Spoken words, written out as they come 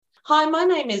Hi, my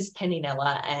name is Penny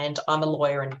Nella and I'm a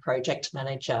lawyer and project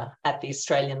manager at the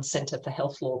Australian Centre for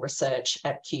Health Law Research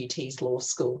at QUT's Law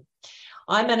School.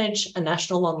 I manage a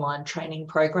national online training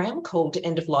program called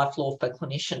End of Life Law for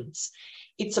Clinicians.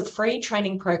 It's a free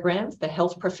training program for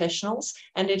health professionals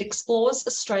and it explores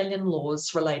Australian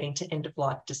laws relating to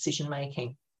end-of-life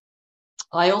decision-making.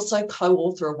 I also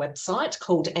co-author a website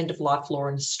called End of Life Law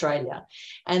in Australia,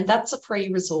 and that's a free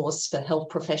resource for health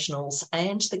professionals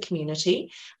and the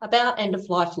community about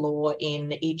end-of-life law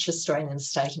in each Australian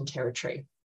state and territory.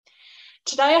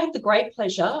 Today, I have the great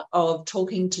pleasure of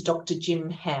talking to Dr. Jim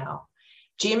Howe.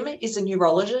 Jim is a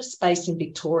neurologist based in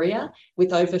Victoria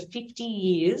with over 50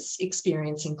 years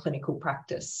experience in clinical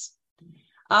practice.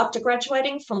 After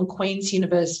graduating from Queen's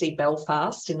University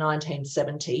Belfast in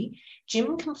 1970,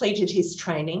 Jim completed his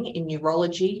training in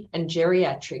neurology and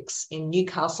geriatrics in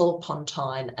Newcastle upon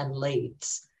Tyne and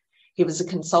Leeds. He was a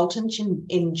consultant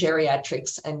in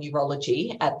geriatrics and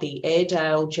neurology at the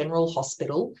Airedale General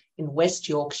Hospital in West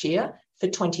Yorkshire for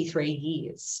 23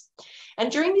 years.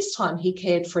 And during this time, he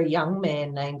cared for a young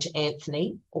man named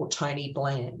Anthony, or Tony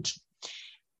Bland.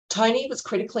 Tony was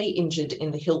critically injured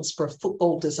in the Hillsborough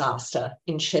football disaster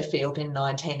in Sheffield in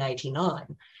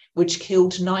 1989, which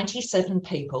killed 97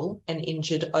 people and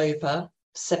injured over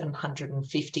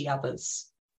 750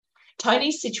 others.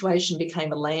 Tony's situation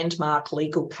became a landmark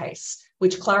legal case,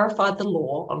 which clarified the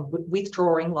law on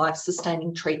withdrawing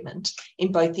life-sustaining treatment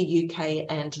in both the UK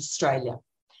and Australia.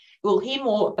 We'll hear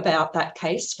more about that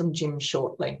case from Jim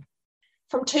shortly.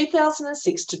 From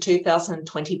 2006 to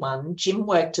 2021, Jim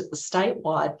worked at the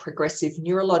statewide Progressive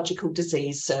Neurological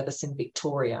Disease Service in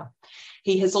Victoria.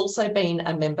 He has also been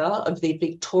a member of the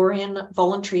Victorian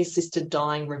Voluntary Assisted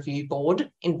Dying Review Board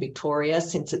in Victoria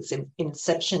since its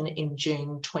inception in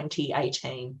June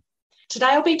 2018. Today,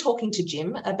 I'll be talking to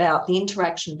Jim about the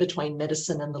interaction between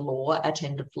medicine and the law at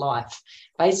end of life,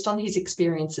 based on his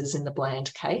experiences in the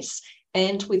Bland case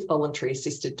and with voluntary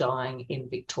assisted dying in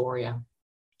Victoria.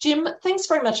 Jim, thanks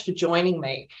very much for joining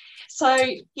me. So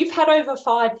you've had over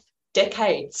 5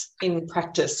 decades in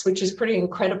practice, which is pretty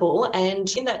incredible. And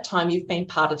in that time, you've been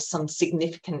part of some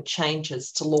significant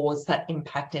changes to laws that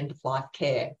impact end-of-life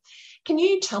care. Can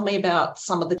you tell me about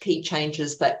some of the key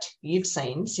changes that you've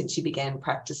seen since you began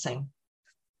practicing?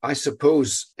 I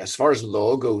suppose, as far as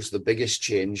law goes, the biggest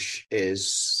change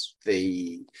is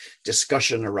the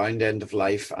discussion around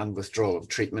end-of-life and withdrawal of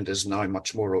treatment is now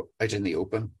much more out in the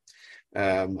open.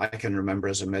 I can remember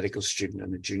as a medical student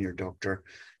and a junior doctor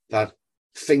that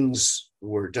things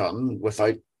were done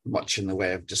without much in the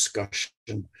way of discussion.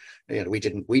 We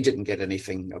didn't get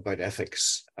anything about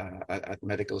ethics at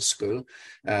medical school,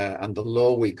 and the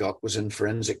law we got was in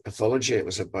forensic pathology. It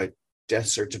was about death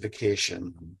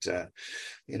certification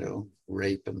and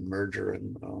rape and murder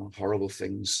and horrible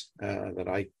things that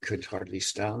I could hardly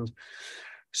stand.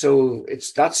 So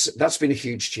that's been a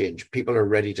huge change. People are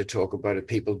ready to talk about it.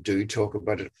 People do talk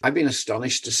about it. I've been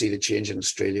astonished to see the change in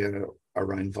Australia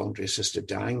around voluntary assisted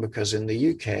dying, because in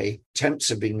the UK, attempts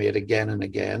have been made again and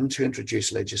again to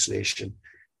introduce legislation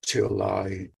to allow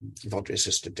voluntary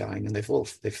assisted dying, and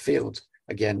they've failed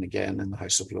again and again in the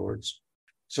House of Lords.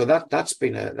 So that's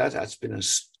been an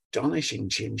astonishing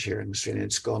change here in Australia.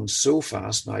 It's gone so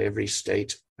fast now. Every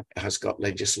state has got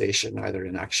legislation either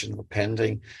in action or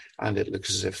pending, and it looks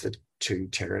as if the 2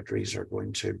 territories are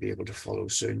going to be able to follow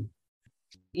soon.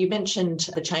 You mentioned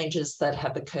the changes that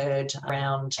have occurred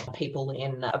around people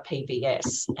in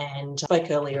PBS and spoke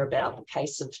earlier about the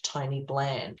case of Tony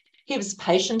Bland. He was a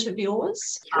patient of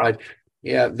yours? Right.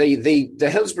 Yeah, the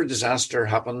Hillsborough disaster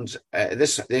happened.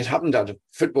 It happened at a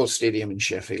football stadium in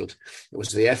Sheffield. It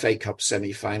was the FA Cup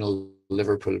semi-final,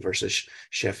 Liverpool versus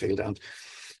Sheffield, and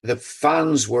the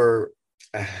fans were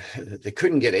they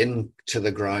couldn't get into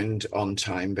the ground on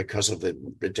time because of the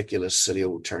ridiculous silly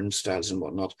old turnstiles and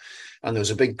whatnot. And there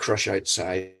was a big crush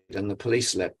outside, and the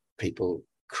police let people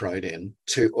crowd in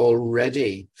to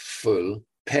already full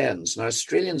pens. Now,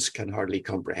 Australians can hardly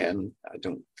comprehend, I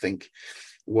don't think,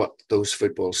 what those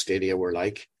football stadia were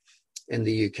like in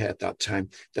the UK at that time.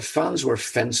 The fans were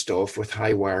fenced off with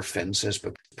high wire fences,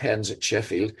 but pens at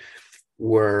Sheffield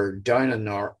were down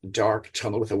a dark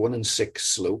tunnel with a 1-in-6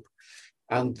 slope.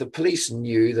 And the police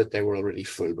knew that they were already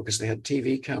full because they had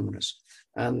TV cameras.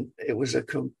 And it was a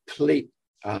complete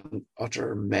and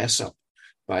utter mess up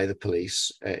by the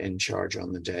police in charge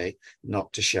on the day,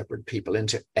 not to shepherd people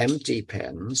into empty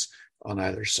pens on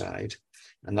either side.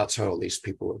 And that's how all these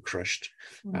people were crushed.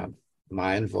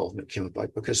 My involvement came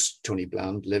about because Tony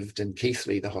Bland lived in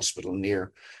Keighley, the hospital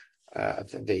near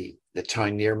the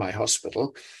town near my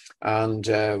hospital. And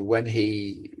when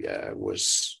he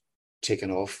was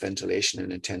taken off ventilation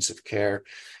in intensive care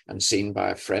and seen by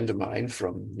a friend of mine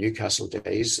from Newcastle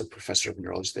days, a professor of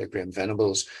neurology there, Graham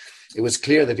Venables, it was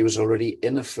clear that he was already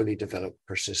in a fully developed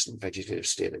persistent vegetative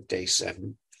state at day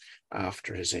 7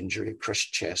 after his injury,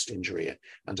 crushed chest injury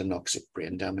and anoxic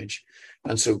brain damage.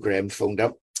 And so Graham phoned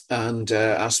up and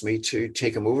asked me to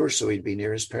take him over so he'd be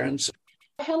near his parents.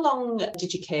 How long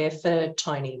did you care for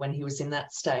Tony when he was in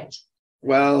that state?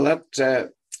 Well,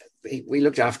 we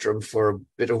looked after him for a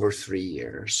bit over 3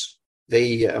 years.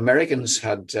 The Americans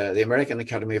had, the American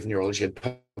Academy of Neurology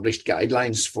had published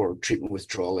guidelines for treatment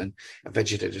withdrawal in a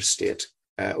vegetative state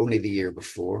only the year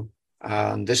before.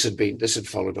 And this had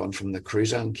followed on from the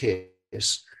Cruzan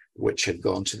case, which had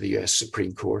gone to the US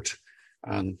Supreme Court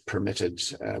and permitted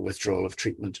withdrawal of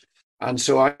treatment. And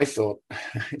so I thought,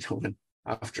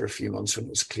 after a few months when it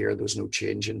was clear there was no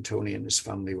change in Tony and his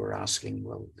family were asking,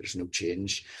 well, there's no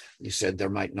change. You said there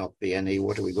might not be any.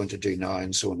 What are we going to do now?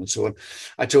 And so on and so on.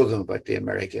 I told them about the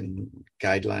American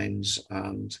guidelines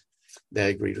and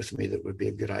they agreed with me that it would be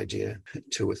a good idea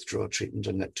to withdraw treatment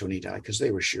and let Tony die because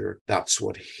they were sure that's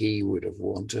what he would have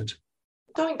wanted.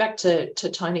 Going back to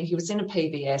Tony, he was in a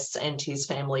PVS and his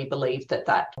family believed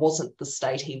that wasn't the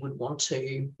state he would want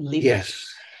to live in. Yes.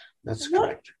 That's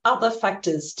correct. What other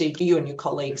factors did you and your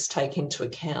colleagues take into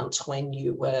account when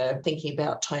you were thinking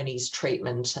about Tony's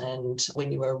treatment and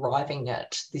when you were arriving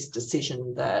at this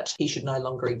decision that he should no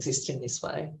longer exist in this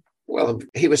way? Well,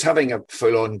 he was having a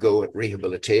full-on go at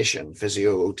rehabilitation,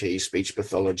 physio, OT, speech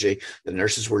pathology. The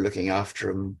nurses were looking after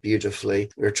him beautifully.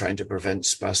 We were trying to prevent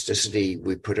spasticity.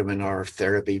 We put him in our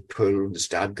therapy pool. His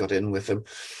dad got in with him.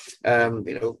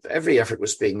 Every effort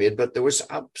was being made, but there was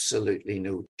absolutely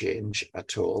no change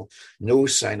at all. No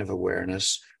sign of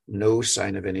awareness, no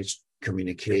sign of any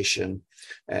communication.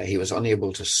 He was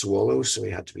unable to swallow, so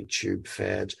he had to be tube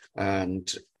fed.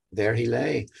 And there he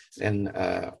lay in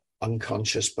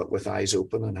unconscious, but with eyes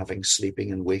open and having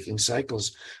sleeping and waking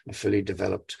cycles, a fully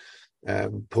developed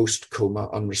post-coma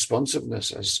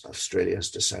unresponsiveness, as Australia has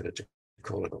decided to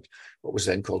call it, what was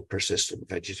then called persistent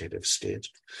vegetative state.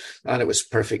 And it was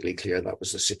perfectly clear that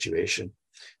was the situation.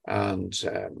 And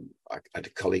I had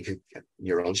a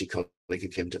neurology colleague who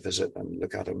came to visit and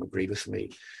look at him, agreed with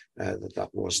me that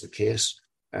was the case.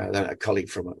 Then a colleague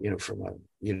from a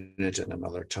unit in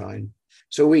another town.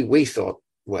 So we thought,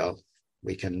 well,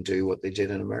 we can do what they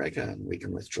did in America and we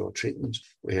can withdraw treatment.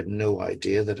 We had no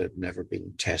idea that it had never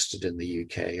been tested in the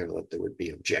UK or that there would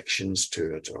be objections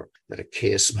to it or that a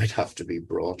case might have to be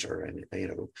brought or,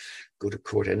 go to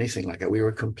court, anything like that. We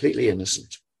were completely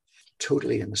innocent,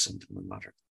 totally innocent in the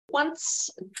matter.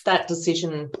 Once that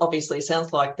decision, obviously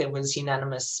sounds like there was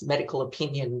unanimous medical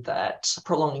opinion that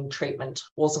prolonging treatment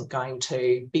wasn't going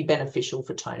to be beneficial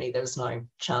for Tony. There was no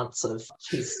chance of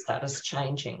his status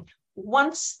changing.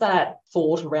 Once that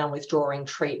thought around withdrawing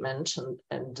treatment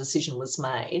and decision was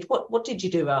made, what did you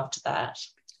do after that?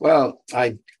 Well,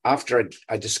 after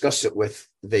I discussed it with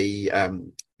the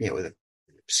with the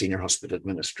senior hospital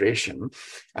administration,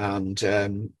 and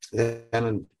then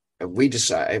it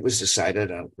was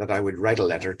decided that I would write a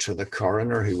letter to the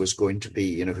coroner who was going to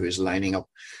be, who was lining up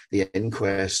the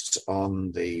inquests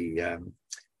on the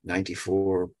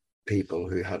 94 people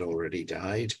who had already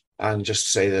died. And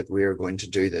just say that we're going to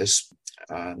do this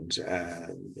and,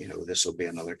 this will be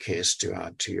another case to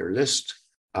add to your list.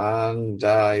 And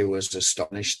I was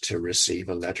astonished to receive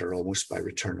a letter almost by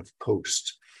return of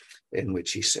post in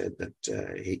which he said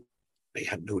that he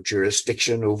had no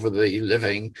jurisdiction over the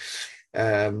living.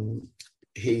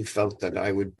 He felt that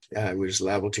I was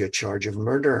liable to a charge of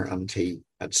murder, and he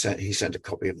sent a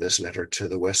copy of this letter to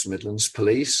the West Midlands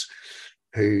Police,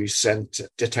 who sent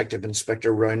Detective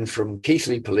Inspector round from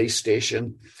Keighley Police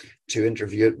Station to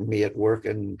interview me at work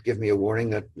and give me a warning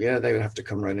that, they would have to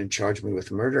come round and charge me with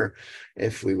murder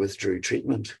if we withdrew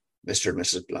treatment. Mr. and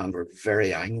Mrs. Bland were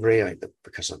very angry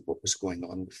because of what was going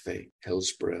on with the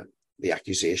Hillsborough, the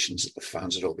accusations that the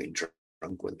fans had all been drunk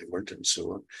when they weren't and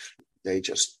so on. They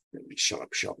just shut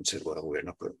up shop and said, well,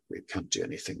 we can't do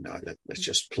anything now. Let's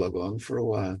just plug on for a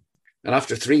while. And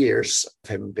after 3 years of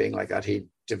him being like that, he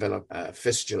developed a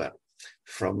fistula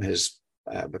from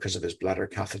because of his bladder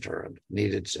catheter and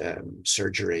needed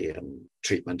surgery and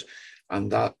treatment.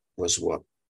 And that was what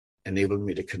enabled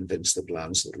me to convince the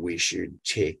Blands that we should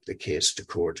take the case to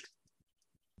court.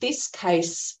 This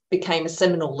case became a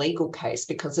seminal legal case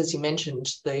because, as you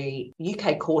mentioned, the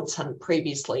UK courts hadn't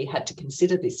previously had to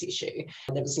consider this issue.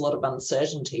 And there was a lot of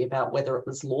uncertainty about whether it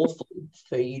was lawful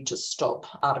for you to stop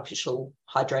artificial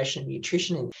hydration and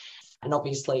nutrition. And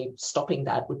obviously stopping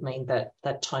that would mean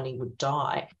that Tony would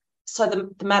die. So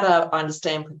the matter, I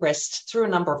understand, progressed through a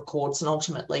number of courts, and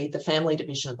ultimately the Family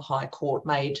Division of the High Court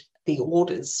made the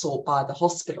orders sought by the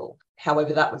hospital.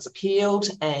 However, that was appealed,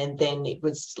 and then it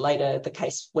was later, the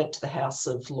case went to the House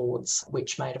of Lords,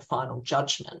 which made a final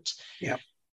judgment. Yeah.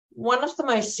 One of the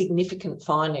most significant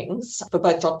findings for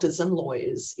both doctors and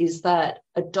lawyers is that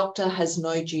a doctor has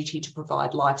no duty to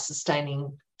provide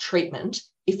life-sustaining treatment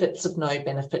if it's of no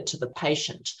benefit to the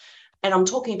patient. And I'm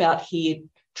talking about here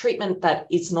treatment that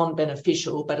is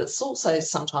non-beneficial, but it's also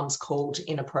sometimes called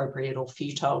inappropriate or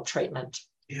futile treatment.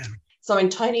 Yeah. So in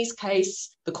Tony's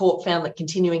case, the court found that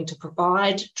continuing to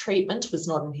provide treatment was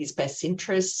not in his best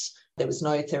interest. There was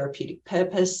no therapeutic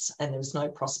purpose and there was no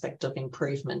prospect of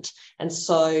improvement. And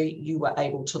so you were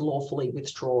able to lawfully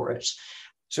withdraw it.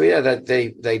 So yeah, that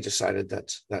they decided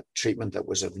that treatment that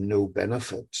was of no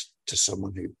benefit to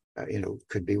someone who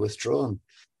could be withdrawn.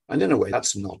 And in a way,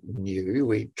 that's not new.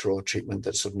 We draw treatment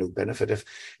that's of no benefit.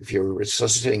 If you're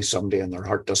resuscitating somebody and their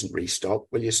heart doesn't restop,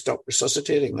 will you stop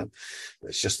resuscitating them?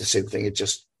 It's just the same thing. It's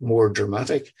just more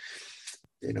dramatic.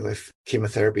 If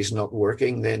chemotherapy is not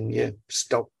working, then you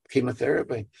stop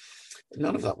chemotherapy.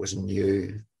 None of that was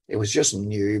new. It was just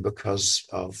new because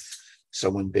of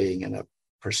someone being in a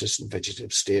persistent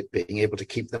vegetative state, being able to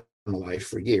keep them alive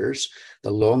for years.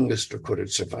 The longest recorded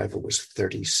survival was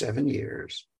 37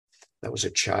 years. That was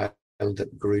a child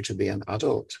that grew to be an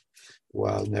adult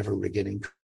while never regaining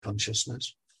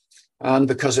consciousness. And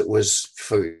because it was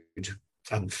food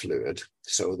and fluid,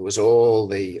 so there was all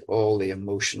the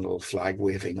emotional flag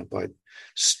waving about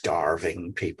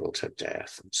starving people to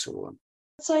death and so on.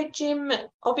 So, Jim,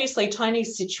 obviously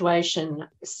Tony's situation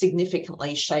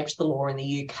significantly shaped the law in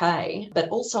the UK, but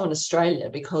also in Australia,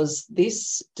 because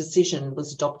this decision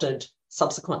was adopted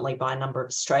subsequently by a number of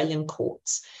Australian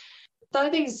courts. Though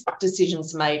these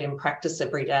decisions are made in practice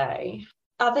every day,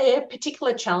 are there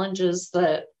particular challenges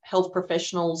that health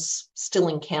professionals still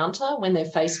encounter when they're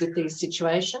faced with these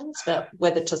situations about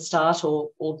whether to start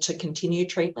or to continue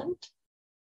treatment?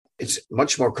 It's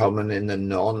much more common in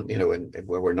the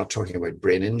where we're not talking about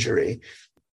brain injury.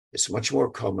 It's much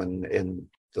more common in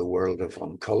the world of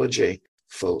oncology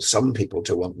for some people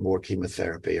to want more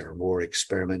chemotherapy or more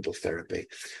experimental therapy,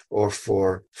 or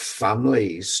for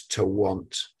families to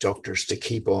want doctors to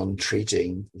keep on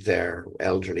treating their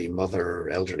elderly mother or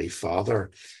elderly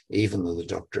father, even though the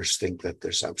doctors think that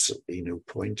there's absolutely no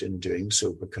point in doing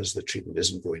so because the treatment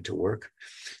isn't going to work.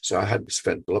 So I had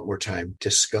spent a lot more time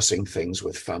discussing things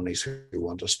with families who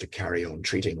want us to carry on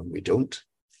treating when we don't,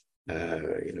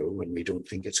 when we don't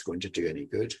think it's going to do any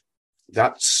good.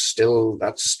 That's still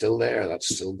there.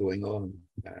 That's still going on.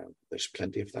 There's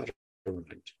plenty of that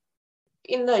around.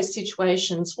 In those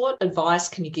situations, what advice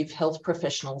can you give health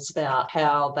professionals about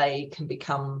how they can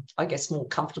become, I guess, more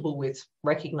comfortable with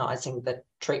recognising that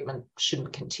treatment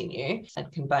shouldn't continue and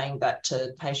conveying that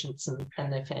to patients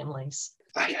and their families?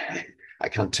 I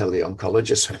can't tell the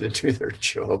oncologists how to do their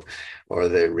job or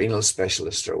the renal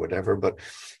specialist or whatever, but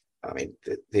I mean,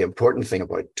 the important thing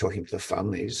about talking to the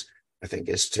families, I think,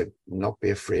 is to not be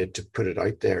afraid to put it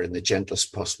out there in the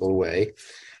gentlest possible way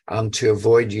and to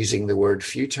avoid using the word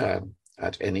futile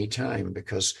at any time,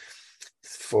 because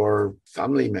for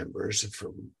family members, for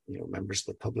members of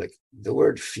the public, the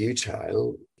word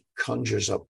futile conjures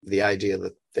up the idea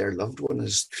that their loved one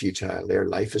is futile, their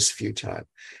life is futile,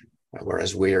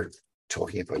 whereas we're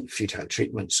talking about futile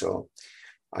treatment. So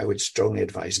I would strongly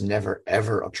advise never,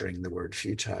 ever uttering the word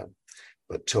futile,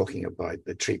 but talking about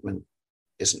the treatment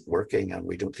isn't working and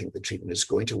we don't think the treatment is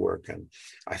going to work. And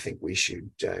I think we should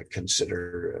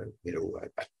consider,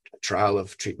 a trial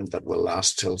of treatment that will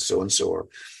last till so-and-so, or,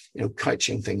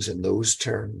 couching things in those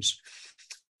terms,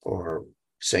 or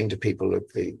saying to people,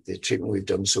 look, the treatment we've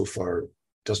done so far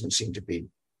doesn't seem to be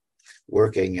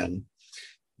working. And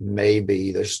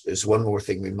maybe there's one more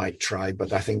thing we might try,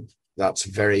 but I think that's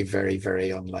very, very,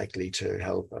 very unlikely to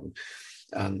help.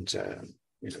 And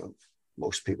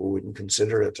most people wouldn't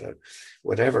consider it,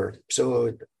 whatever.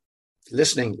 So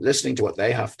listening to what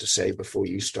they have to say before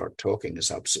you start talking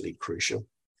is absolutely crucial.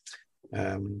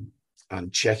 And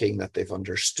checking that they've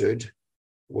understood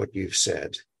what you've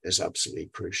said is absolutely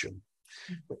crucial.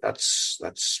 But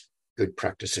that's good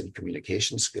practice in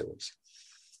communication skills.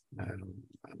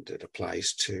 And it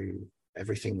applies to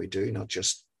everything we do, not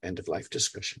just end-of-life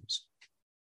discussions.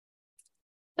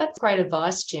 That's great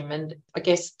advice, Jim. And I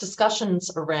guess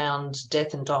discussions around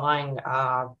death and dying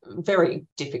are very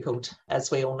difficult,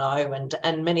 as we all know,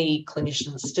 and many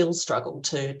clinicians still struggle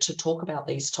to talk about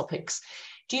these topics.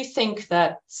 Do you think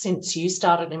that since you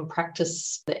started in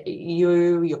practice, that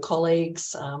you, your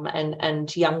colleagues,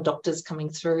 and young doctors coming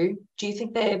through, do you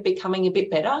think they're becoming a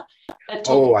bit better at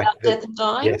talking about death and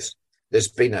dying? Yes, there's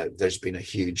been a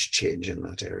huge change in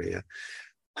that area.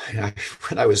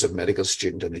 when I was a medical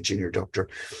student and a junior doctor,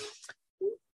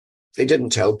 we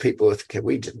didn't tell people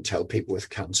with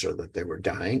cancer that they were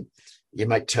dying. You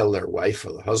might tell their wife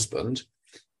or the husband.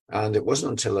 And it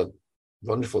wasn't until a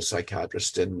wonderful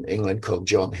psychiatrist in England called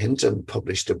John Hinton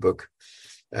published a book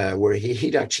where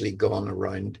he'd actually gone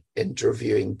around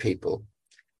interviewing people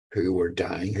who were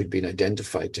dying, who'd been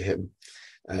identified to him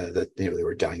that they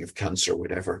were dying of cancer or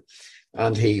whatever.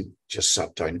 And he just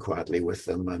sat down quietly with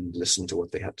them and listened to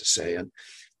what they had to say. And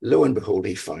lo and behold,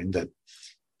 he found that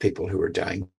people who were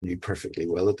dying knew perfectly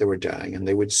well that they were dying. And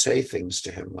they would say things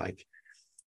to him like,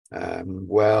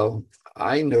 well,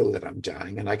 I know that I'm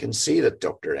dying and I can see that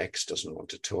Dr. X doesn't want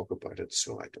to talk about it,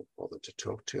 so I don't bother to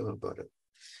talk to him about it.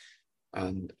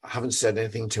 And I haven't said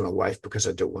anything to my wife because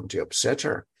I don't want to upset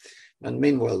her. And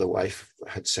meanwhile, the wife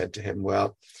had said to him,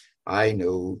 well, I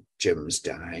know Jim's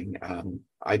dying and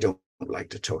I don't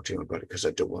like to talk to him about it because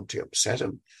I don't want to upset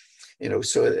him.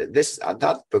 So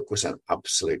that book was an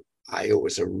absolute, it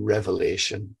was a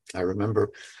revelation. I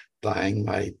remember buying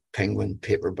my Penguin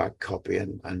paperback copy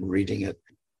and reading it.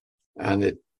 And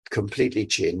it completely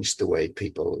changed the way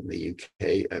people in the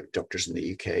UK, doctors in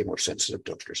the UK, more sensitive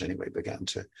doctors anyway, began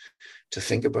to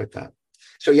think about that.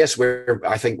 So yes,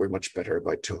 I think we're much better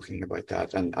about talking about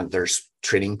that. And there's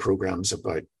training programs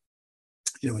about,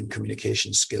 in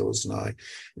communication skills now.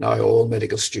 Now all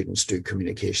medical students do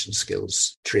communication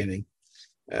skills training.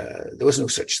 There was no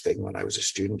such thing when I was a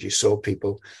student. You saw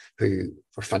people who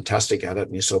were fantastic at it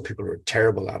and you saw people who were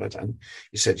terrible at it. And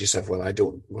you said to yourself, well, I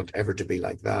don't want ever to be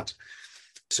like that.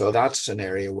 So that's an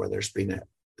area where there's been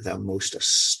the most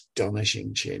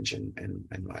astonishing change in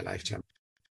my lifetime.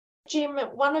 Jim,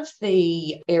 one of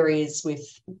the areas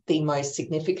with the most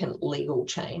significant legal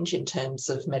change in terms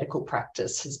of medical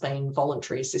practice has been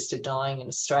voluntary assisted dying in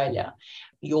Australia.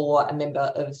 You're a member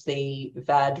of the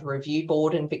VAD Review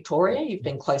Board in Victoria. You've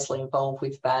been closely involved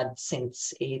with VAD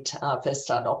since it first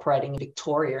started operating in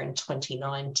Victoria in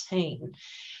 2019.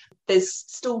 There's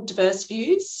still diverse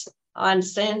views, I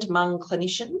understand, among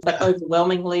clinicians, but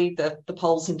overwhelmingly the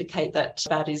polls indicate that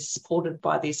VAD is supported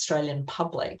by the Australian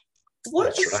public. What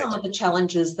are some of the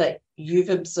challenges that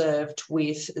you've observed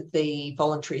with the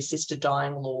voluntary assisted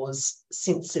dying laws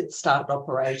since it started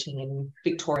operating in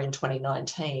Victoria in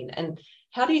 2019? And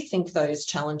how do you think those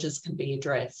challenges can be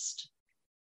addressed?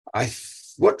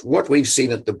 What we've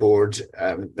seen at the board,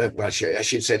 I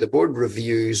should say the board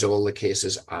reviews all the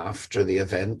cases after the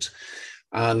event,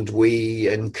 and we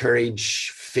encourage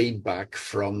feedback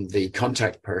from the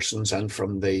contact persons and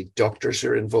from the doctors who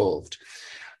are involved.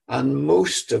 And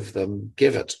most of them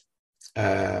give it.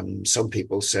 Some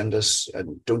people send us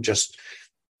and don't just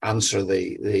answer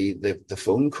the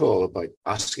phone call about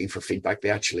asking for feedback. They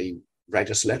actually write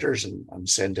us letters and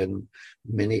send in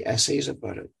mini essays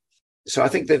about it. So I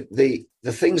think that the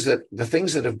things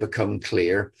that have become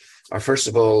clear are, first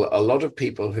of all, a lot of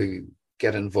people who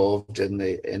get involved in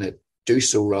it do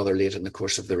so rather late in the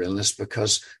course of their illness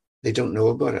because they don't know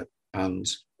about it. And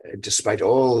despite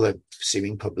all the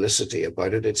seeming publicity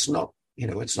about it, it's not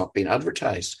been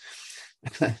advertised.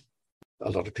 A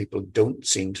lot of people don't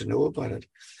seem to know about it.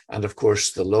 And of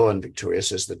course, the law in Victoria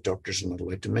says that doctors are not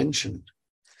allowed to mention it.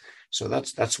 So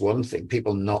that's one thing,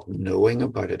 people not knowing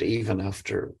about it, even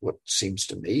after what seems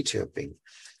to me to have been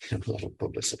a lot of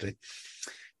publicity.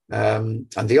 And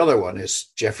the other one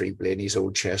is Geoffrey Blaney's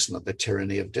old chestnut, the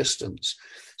tyranny of distance.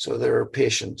 So there are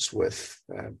patients with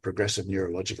progressive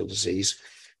neurological disease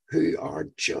who are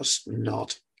just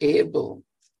not able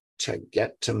to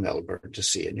get to Melbourne to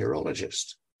see a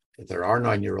neurologist. There are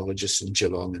now neurologists in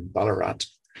Geelong and Ballarat,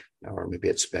 or maybe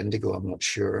it's Bendigo, I'm not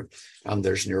sure. And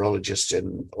there's neurologists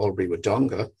in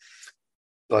Albury-Wodonga,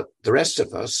 but the rest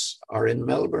of us are in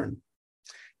Melbourne.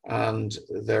 And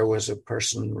there was a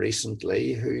person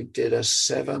recently who did a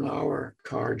 7-hour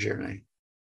car journey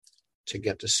to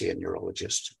get to see a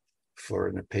neurologist for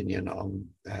an opinion on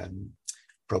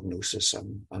prognosis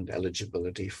and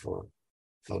eligibility for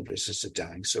voluntary assisted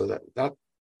dying. So that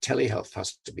telehealth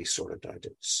has to be sorted out.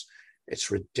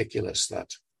 It's ridiculous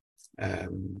that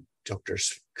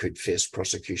doctors could face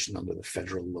prosecution under the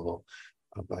federal law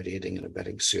about aiding and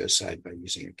abetting suicide by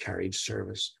using a carriage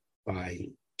service, by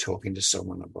talking to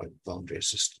someone about voluntary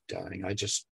assisted dying.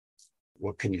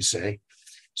 What can you say?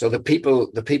 So the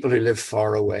people who live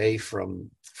far away from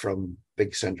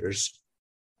big centres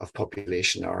of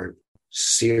population are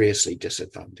seriously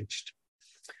disadvantaged.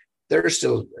 There are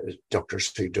still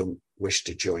doctors who don't wish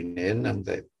to join in,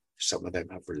 and some of them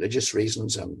have religious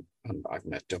reasons, and I've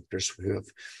met doctors who have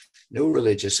no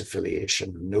religious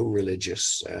affiliation, no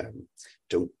religious,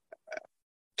 don't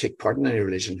take part in any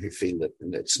religion who feel that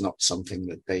it's not something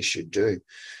that they should do.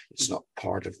 It's not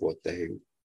part of what they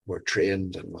were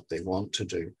trained and what they want to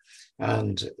do.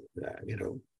 And,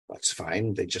 that's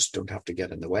fine. They just don't have to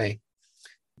get in the way.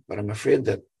 But I'm afraid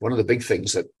that one of the big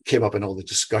things that came up in all the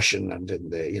discussion and in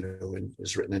the, and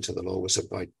was written into the law was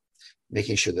about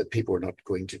making sure that people are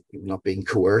not being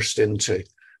coerced into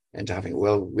having,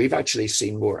 we've actually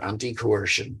seen more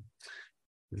anti-coercion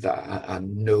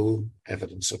and no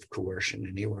evidence of coercion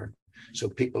anywhere. So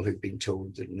people who've been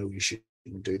told that, no, you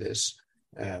shouldn't do this,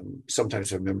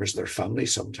 sometimes by members of their family,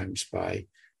 sometimes by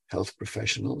health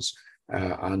professionals,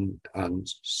 and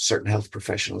certain health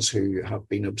professionals who have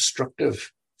been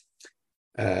obstructive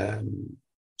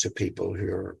to people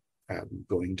who are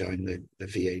going down the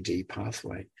VAD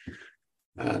pathway.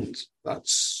 And I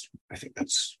think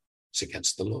that's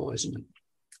against the law, isn't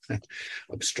it?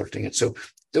 Obstructing it. So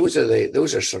those are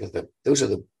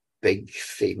the big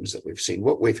themes that we've seen.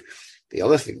 The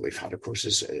other thing we've had, of course,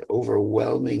 is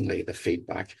overwhelmingly the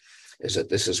feedback is that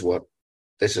this is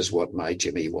what my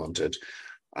Jimmy wanted,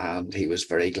 and he was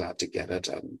very glad to get it.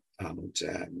 And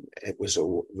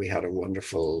we had a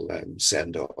wonderful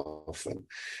send off, and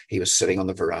he was sitting on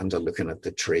the veranda looking at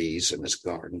the trees in his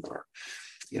garden, or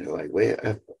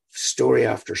story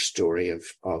after story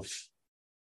of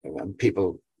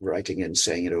people writing in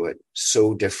saying, it's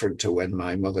so different to when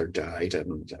my mother died,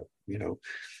 and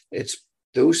it's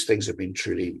those things have been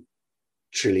truly,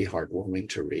 truly heartwarming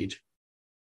to read.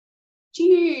 Do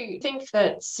you think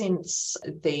that since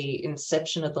the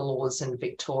inception of the laws in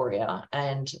Victoria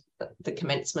and the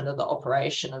commencement of the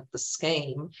operation of the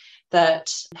scheme,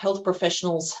 that health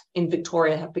professionals in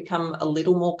Victoria have become a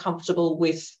little more comfortable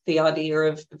with the idea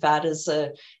of VAD as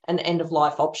an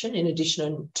end-of-life option in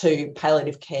addition to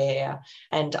palliative care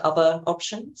and other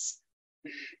options?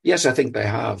 Yes, I think they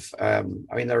have.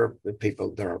 There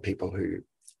are people who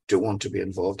don't want to be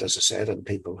involved, as I said, and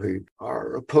people who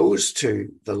are opposed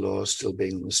to the law still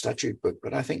being in the statute book.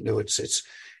 But I think, no, it's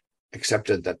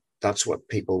accepted that that's what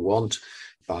people want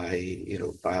by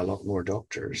a lot more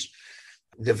doctors.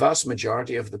 The vast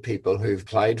majority of the people who've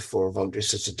applied for voluntary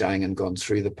assisted dying and gone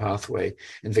through the pathway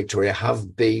in Victoria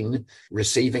have been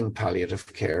receiving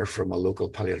palliative care from a local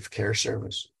palliative care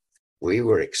service. We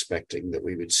were expecting that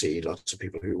we would see lots of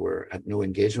people who had no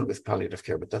engagement with palliative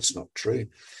care, but that's not true.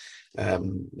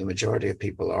 The majority of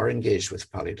people are engaged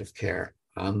with palliative care,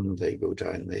 and they go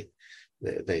down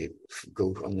they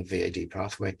go on the VAD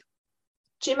pathway.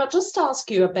 Jim, I'll just ask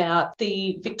you about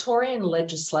the Victorian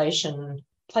legislation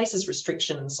places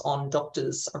restrictions on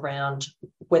doctors around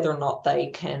whether or not they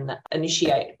can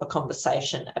initiate a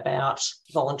conversation about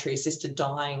voluntary assisted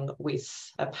dying with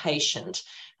a patient.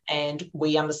 And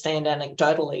we understand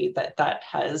anecdotally that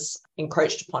has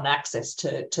encroached upon access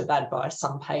to VAD by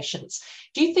some patients.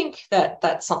 Do you think that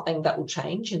that's something that will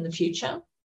change in the future?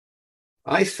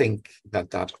 I think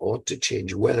that ought to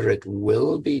change. Whether it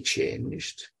will be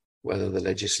changed, whether the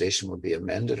legislation will be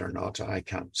amended or not, I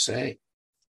can't say.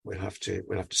 We'll have to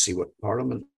see what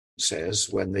Parliament says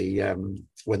when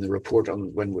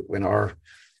our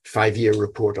 5-year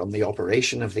report on the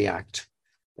operation of the Act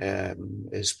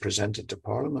is presented to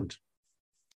Parliament.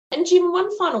 And Jim,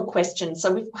 one final question.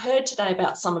 So we've heard today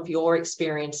about some of your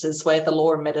experiences where the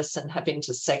law and medicine have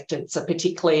intersected, so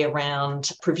particularly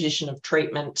around provision of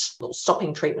treatment or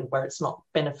stopping treatment where it's not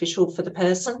beneficial for the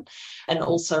person, and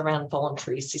also around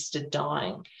voluntary assisted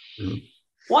dying. Mm-hmm.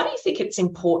 Why do you think it's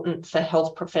important for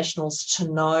health professionals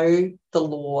to know the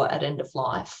law at end of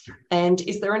life? And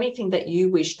is there anything that you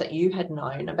wish that you had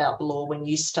known about the law when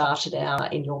you started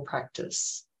out in your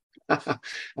practice?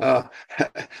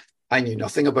 I knew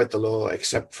nothing about the law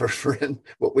except for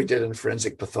what we did in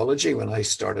forensic pathology when I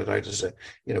started out as a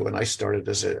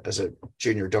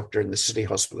junior doctor in the City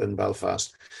Hospital in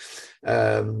Belfast.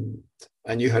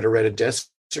 I knew how to write a death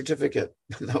certificate.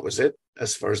 That was it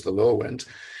as far as the law went.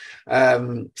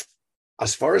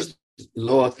 As far as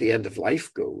law at the end of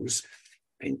life goes,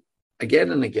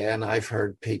 again and again, I've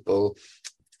heard people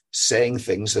saying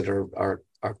things that are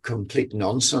complete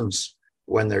nonsense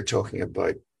when they're talking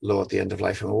about law at the end of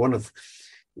life. And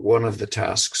one of the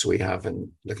tasks we have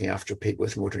in looking after people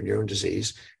with motor neuron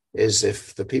disease is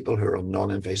if the people who are on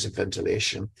non-invasive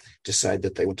ventilation decide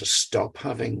that they want to stop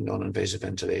having non-invasive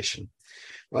ventilation.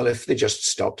 Well, if they just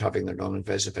stopped having their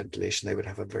non-invasive ventilation, they would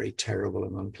have a very terrible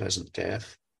and unpleasant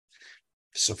death,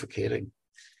 suffocating.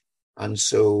 And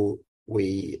so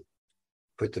we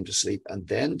put them to sleep and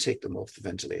then take them off the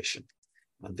ventilation,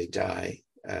 and they die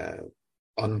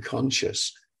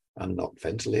unconscious and not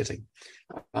ventilating.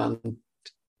 And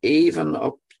even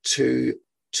up to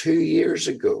 2 years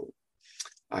ago,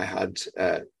 I had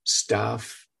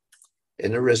staff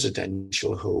in a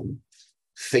residential home,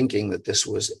 thinking that this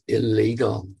was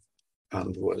illegal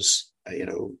and was, I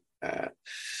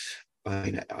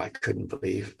couldn't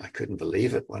believe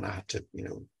it when I had to,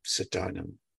 sit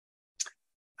down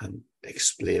and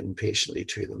explain patiently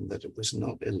to them that it was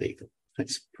not illegal.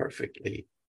 It's perfectly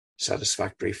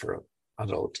satisfactory for an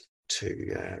adult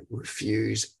to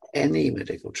refuse any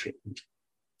medical treatment.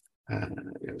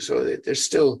 So there's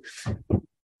still,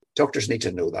 doctors need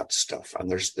to know that stuff, and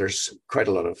there's quite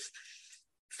a lot of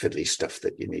fiddly stuff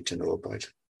that you need to know about.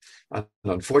 And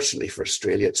unfortunately for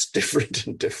Australia, it's different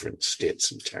in different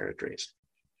states and territories.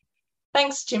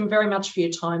 Thanks, Jim, very much for your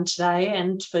time today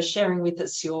and for sharing with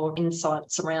us your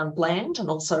insights around BLAND and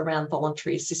also around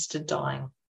voluntary assisted dying.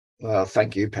 Well,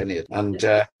 thank you, Penny.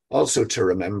 And also to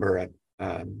remember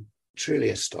a truly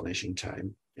astonishing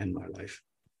time in my life.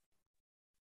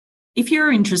 If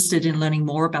you're interested in learning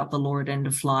more about the law at End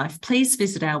of Life, please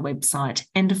visit our website,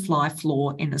 End of Life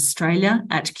Law in Australia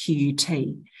at QUT.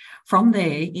 From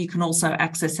there, you can also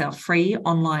access our free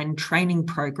online training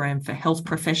program for health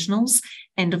professionals,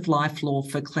 End of Life Law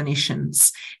for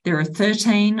clinicians. There are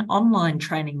 13 online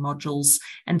training modules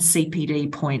and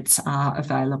CPD points are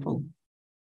available.